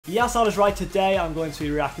Yes, that is right. Today I'm going to be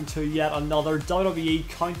reacting to yet another WWE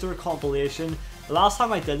counter compilation. The last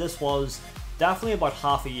time I did this was definitely about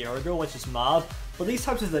half a year ago, which is mad. But these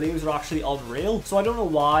types of videos are actually unreal, so I don't know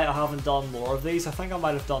why I haven't done more of these. I think I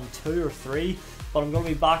might have done 2 or 3, but I'm going to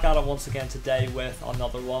be back at it once again today with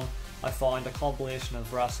another one. I found a compilation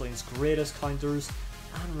of wrestling's greatest counters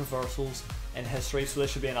and reversals in history, so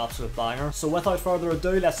this should be an absolute banger. So without further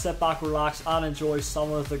ado, let's sit back, relax and enjoy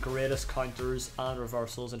some of the greatest counters and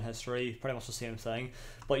reversals in history. Pretty much the same thing,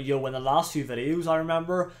 but yo, in the last few videos I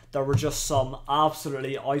remember there were just some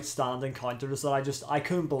absolutely outstanding counters that I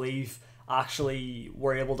couldn't believe actually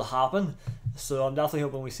were able to happen. So I'm definitely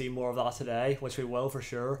hoping we see more of that today, which we will for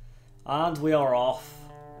sure. And we are off.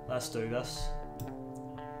 Let's do this.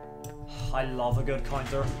 I love a good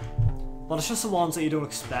counter. But it's just the ones that you don't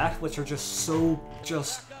expect, which are just so,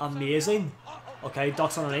 amazing. Okay,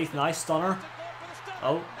 ducks underneath, nice, stunner.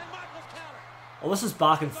 Oh, this is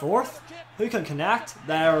back and forth. Who can connect?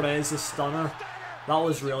 There it is, the stunner. That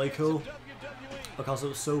was really cool, because it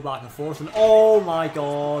was so back and forth. And oh my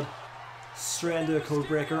god, straight into a code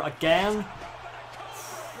breaker again.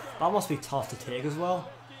 That must be tough to take as well.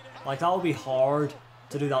 Like, that would be hard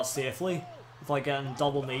to do that safely, without getting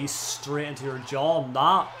double knees straight into your jaw, and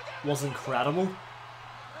that was incredible.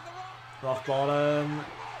 Rock bottom.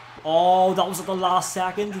 Oh, that was at the last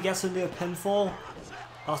second. He gets into a pinfall.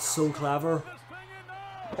 That's so clever.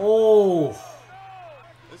 Oh,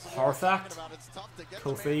 perfect.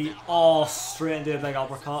 Kofi. Oh, straight into a big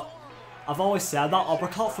uppercut. I've always said that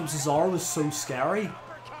uppercut from Cesaro was so scary.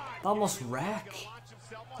 That must wreck.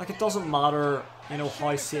 Like, it doesn't matter, you know,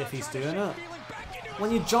 how safe he's doing it.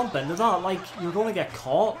 When you jump into that, like, you're going to get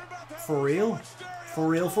caught. For real. For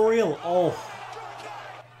real, for real. Oh.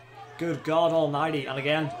 Good God almighty. And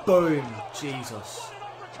again, boom. Jesus.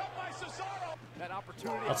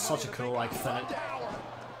 That's such a cool, like, finish.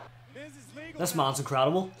 This man's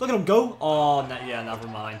incredible. Look at him go. Oh, yeah, never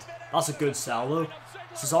mind. That's a good sell, though.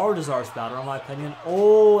 Cesaro deserves better, in my opinion.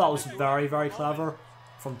 Oh, that was very, very clever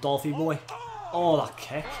from Dolphy Boy. Oh, that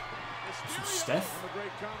kick. That's so stiff.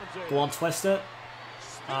 Go on, twist it.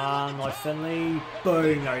 And now Finlay.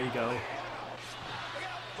 Boom, there you go.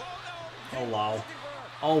 Oh wow.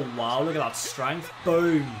 Oh wow, look at that strength.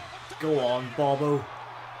 Boom. Go on, Bobo.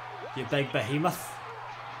 You big behemoth.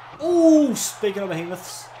 Oh, speaking of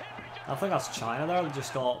behemoths, I think that's China there. They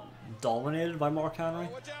just got dominated by Mark Henry.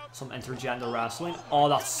 Some intergender wrestling. Oh,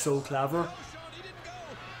 that's so clever.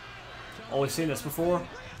 Oh, we've seen this before.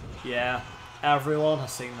 Yeah, everyone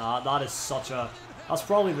has seen that. That is such a... That's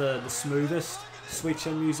probably the smoothest sweet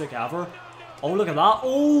chin music ever. Oh, look at that.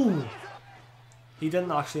 Oh! He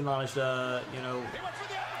didn't actually manage to, you know,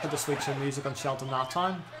 put the sweet chin music on Shelton that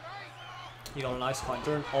time. He got a nice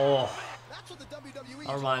counter. Oh,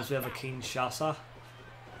 that reminds me of a Kinshasa.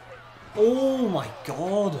 Oh my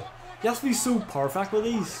god. You have to be so perfect with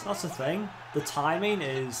these. That's the thing. The timing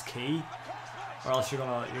is key, or else you're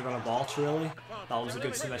gonna botch, really. That was a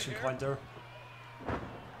good submission counter.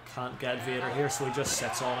 Can't get Vader here, so he just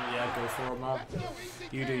sits on it. Yeah, go for it, man.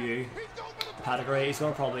 You do you. Pedigree, he's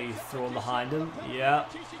gonna probably throw him behind him. Yeah,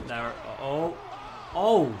 there. Oh,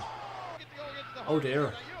 oh, oh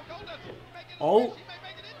dear. Oh,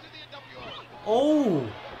 oh,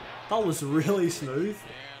 that was really smooth.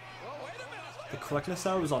 The quickness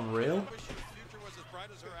there was unreal.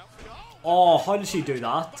 Oh, how did she do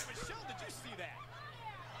that?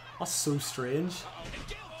 That's so strange.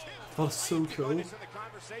 But it's so cool.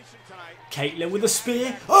 Caitlyn with a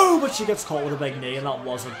spear. Oh, but she gets caught with a big knee, and that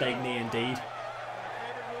was a big knee indeed.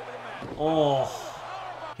 Oh,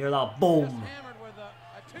 hear that boom.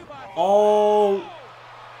 Oh,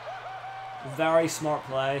 very smart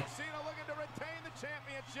play.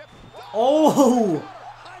 Oh,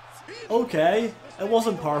 okay. It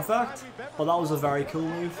wasn't perfect, but that was a very cool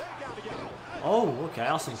move. Oh, okay.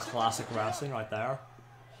 That's some classic wrestling right there.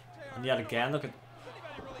 And yet again, look at...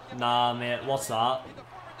 Nah, mate. What's that?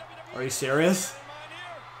 Are you serious?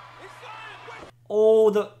 Oh,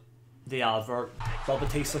 the advert. But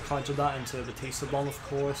Batista countered that into a Batista bomb, of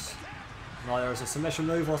course. Now there's a submission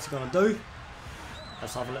move. What's he gonna do?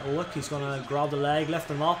 Let's have a little look. He's gonna grab the leg, lift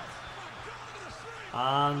him up,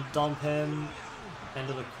 and dump him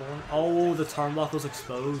into the corner. Oh, the turnbuckle's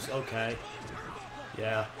exposed. Okay.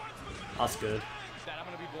 Yeah, that's good.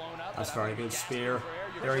 That's very good. Spear.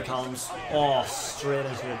 Here he comes. Oh, straight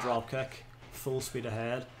into a drop kick. Full speed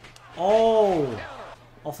ahead. Oh,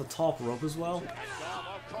 off the top rope as well.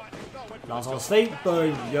 Lands on his feet.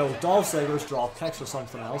 Boom. Yo, Dolph Ziggler's drop kicks or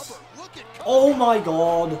something else. Oh my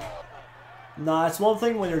god. Nah, it's one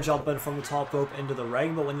thing when you're jumping from the top rope into the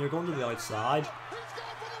ring, but when you're going to the outside,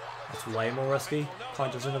 it's way more risky.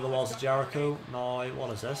 counters into the walls of Jericho. Now,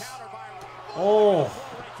 what is this? Oh!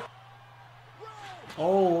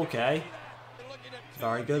 Oh, okay.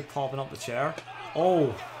 Very good, popping up the chair.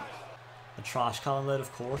 Oh! A trash can lid,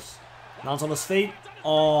 of course. Lands on his feet.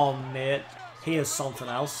 Oh, mate. He is something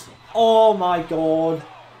else. Oh my god.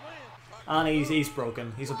 And he's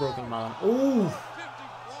broken. He's a broken man. Oh!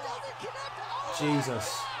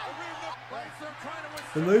 Jesus.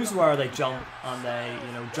 The moves where they jump and they,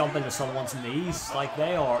 you know, jump into someone's knees, like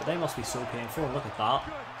they must be so painful. Look at that.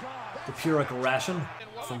 The pure aggression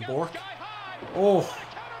from Bork. Oh!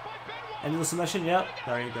 Into the submission, yep.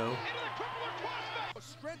 There you go.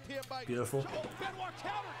 Beautiful.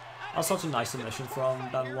 That's such a nice submission from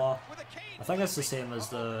Benoit. I think it's the same as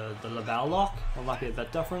the Labelle lock, or it might be a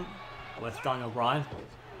bit different with Daniel Bryan.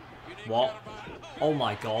 What? Oh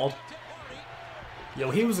my god.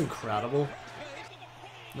 Yo, he was incredible.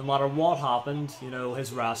 No matter what happened, you know,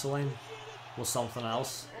 his wrestling was something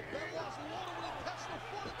else.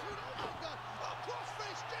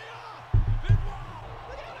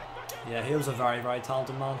 Yeah, he was a very, very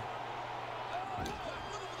talented man.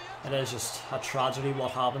 It is just a tragedy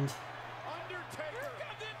what happened.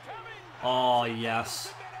 Oh,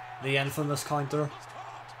 yes. The infamous counter.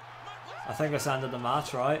 I think this ended the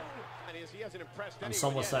match, right? And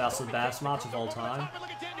some would say that's the best match of all time.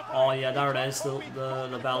 Oh, yeah, there it is.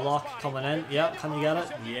 The bell lock coming in. Yep, can you get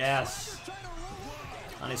it? Yes.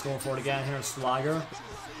 And he's going for it again here in Swagger.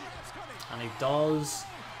 And he does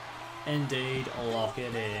indeed lock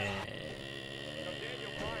it in.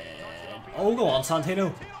 Oh, go on,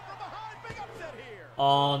 Santino.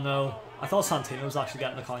 Oh, no. I thought Santino was actually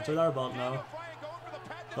getting the counter there, but no.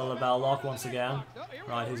 The Labelle lock once again.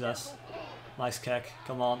 Right, who's this? Nice kick.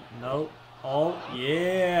 Come on. No. Oh,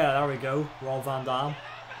 yeah. There we go. Rob Van Dam.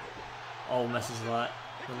 Oh, misses the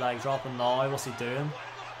leg dropping now. What's he doing?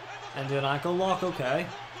 Into an ankle lock. Okay.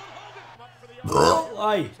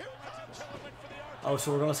 Aye. Oh,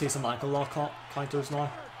 so we're going to see some ankle lock counters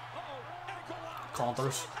now.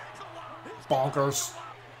 Counters. Bonkers.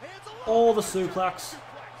 Oh, the suplex.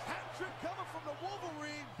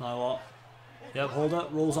 Now what? Yep, hold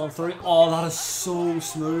it. Rolls on through. Oh, that is so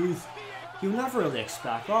smooth. You never really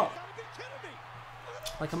expect that.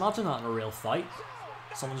 Like, imagine that in a real fight.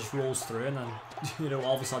 Someone just rolls through and then, you know,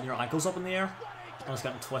 all of a sudden your ankle's up in the air and it's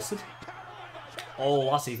getting twisted. Oh,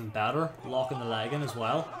 that's even better. Locking the leg in as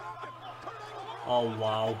well. Oh,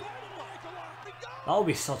 wow. That would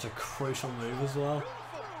be such a crucial move as well.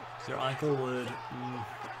 Your ankle would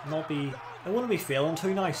not be... It wouldn't be feeling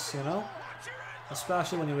too nice, you know?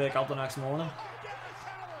 Especially when you wake up the next morning.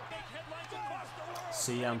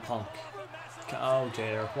 CM Punk. Oh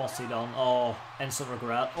dear, what's he done? Oh, instant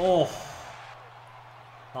regret. Oh,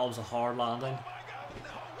 that was a hard landing.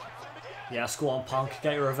 Yes, go on Punk,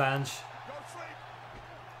 get your revenge.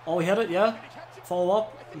 Oh, he hit it, yeah? Follow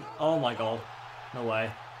up? Oh my god. No way.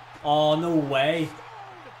 Oh, no way.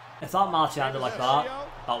 If that match ended like that,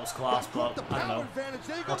 that was class, but I don't know.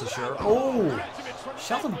 Not too sure. Oh!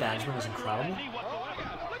 Shelton Benjamin is incredible.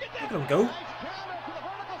 Look at him go.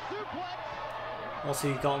 What's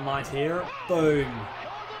he got in mind here? Boom.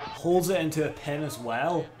 Holds it into a pin as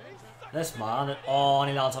well. This man. Oh,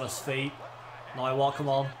 and he lands on his feet. Now what? Come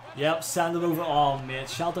on. Yep, send it over. Oh, mate.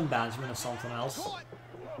 Shelton Benjamin is something else.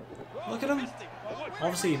 Look at him.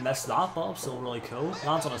 Obviously, he missed that, but still really cool.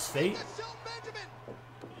 Lands on his feet.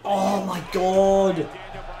 Oh, my God.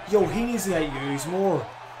 Yo, he needs to get used more.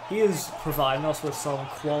 He is providing us with some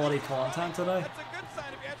quality content today.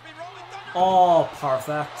 Oh,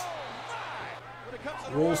 perfect.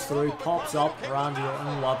 Rolls through, pops up, Randy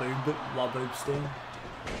Orton, Waboobstein.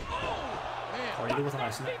 Party with an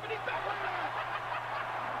ice in it.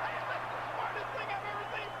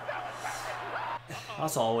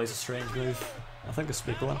 That's always a strange move. I think the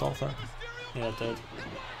speaker went off there. Yeah, it did.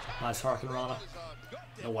 Nice Hurricanrana.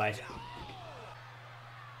 No way.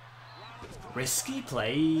 Risky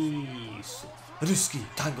plays. Risky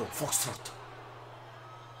Tango Foxtrot.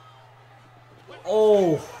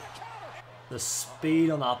 Oh! The speed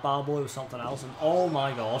on that bad boy was something else, and oh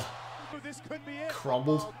my god.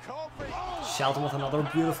 Crumbled. Shelton with another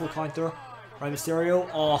beautiful counter. Rey Mysterio.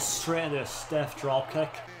 Oh, straight into a stiff drop kick.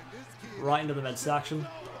 Right into the midsection.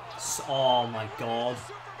 Oh my god.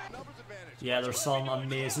 Yeah, there's some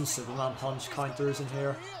amazing Superman punch counters in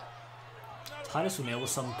here. Titus O'Neil with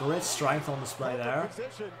some great strength on display there.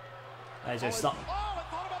 AJ stop.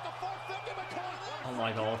 Oh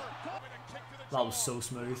my god. That was so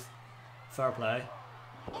smooth. Fair play.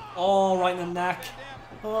 Oh, right in the neck.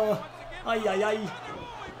 Oh, ay ay ay.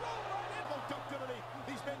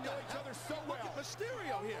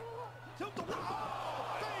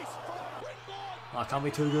 That can't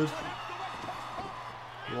be too good.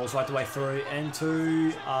 Rolls right the way through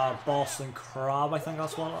into Boston Crab, I think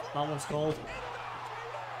that's what that one's called.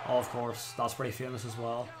 Oh, of course, that's pretty famous as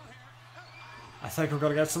well. I think we're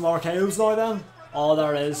going to get some RKOs now then. Oh,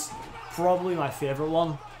 there it is. Probably my favourite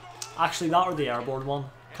one. Actually, that or the airborne one.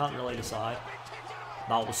 Can't really decide.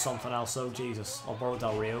 That was something else though, Jesus. Alberto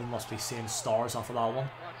Del Rio must be seeing stars off of that one.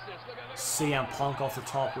 CM Punk off the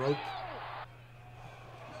top rope.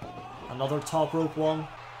 Another top rope one.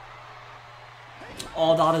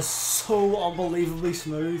 Oh, that is so unbelievably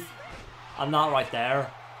smooth. And that right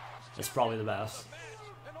there is probably the best.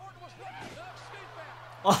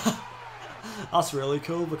 That's really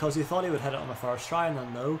cool because he thought he would hit it on the first try and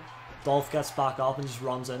then no. Dolph gets back up and just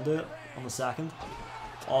runs into it on the second.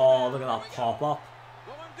 Oh, look at that pop up.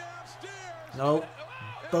 No.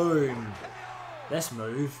 Boom. This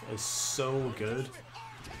move is so good.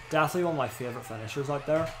 Definitely one of my favourite finishers out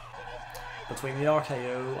there. Between the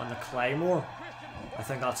RKO and the Claymore, I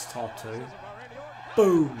think that's top 2.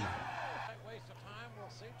 Boom.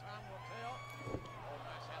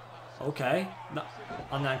 Okay. No.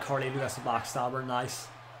 And then Carlito gets the backstabber. Nice.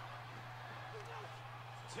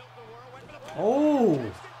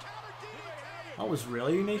 Oh. That was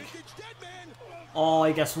really unique. Oh,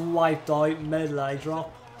 he gets wiped out mid-leg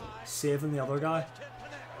drop. Saving the other guy.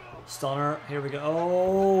 Stunner. Here we go.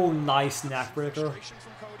 Oh, nice neck breaker.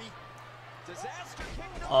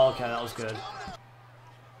 Okay, that was good.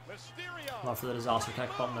 Not for the disaster kick,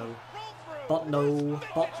 but no. But no.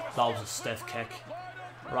 But that was a stiff kick.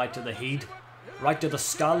 Right to the head. Right to the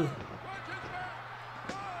skull.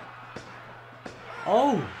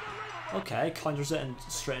 Oh! Okay, counters it and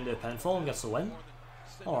straight into a pinfall and gets the win.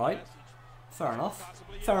 Alright. Fair enough.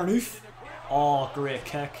 Fair enough. Oh, great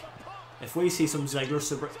kick. If we see some Ziggler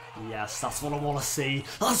super... Yes, that's what I want to see.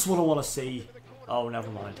 That's what I want to see. Oh, never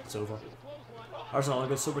mind. It's over. There's another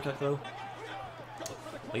good super kick though.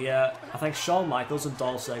 But yeah, I think Shawn Michaels and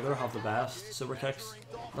Dolph Ziggler have the best super kicks.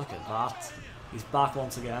 Look at that. He's back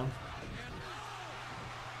once again.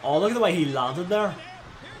 Oh, look at the way he landed there.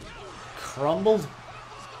 Crumbled.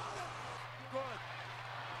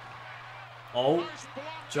 Oh,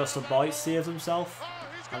 just about saved himself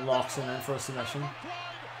and locks him in for a submission.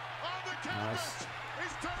 Nice.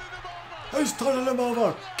 He's turning him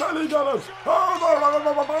over. Can he get it?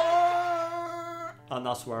 And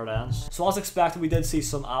that's where it ends. So as expected, we did see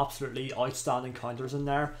some absolutely outstanding counters in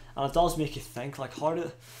there, and it does make you think, like,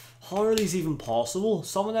 how are these even possible?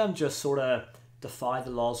 Some of them just sort of defy the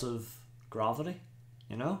laws of gravity,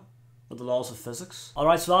 you know, or the laws of physics.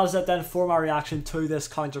 Alright, so that is it then for my reaction to this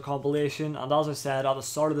counter compilation, and as I said at the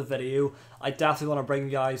start of the video, I definitely want to bring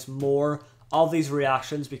you guys more of these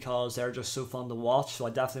reactions because they're just so fun to watch, so I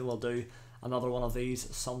definitely will do another one of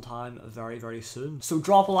these sometime very, very soon. So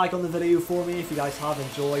drop a like on the video for me if you guys have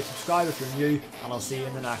enjoyed, subscribe if you're new, and I'll see you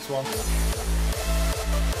in the next one.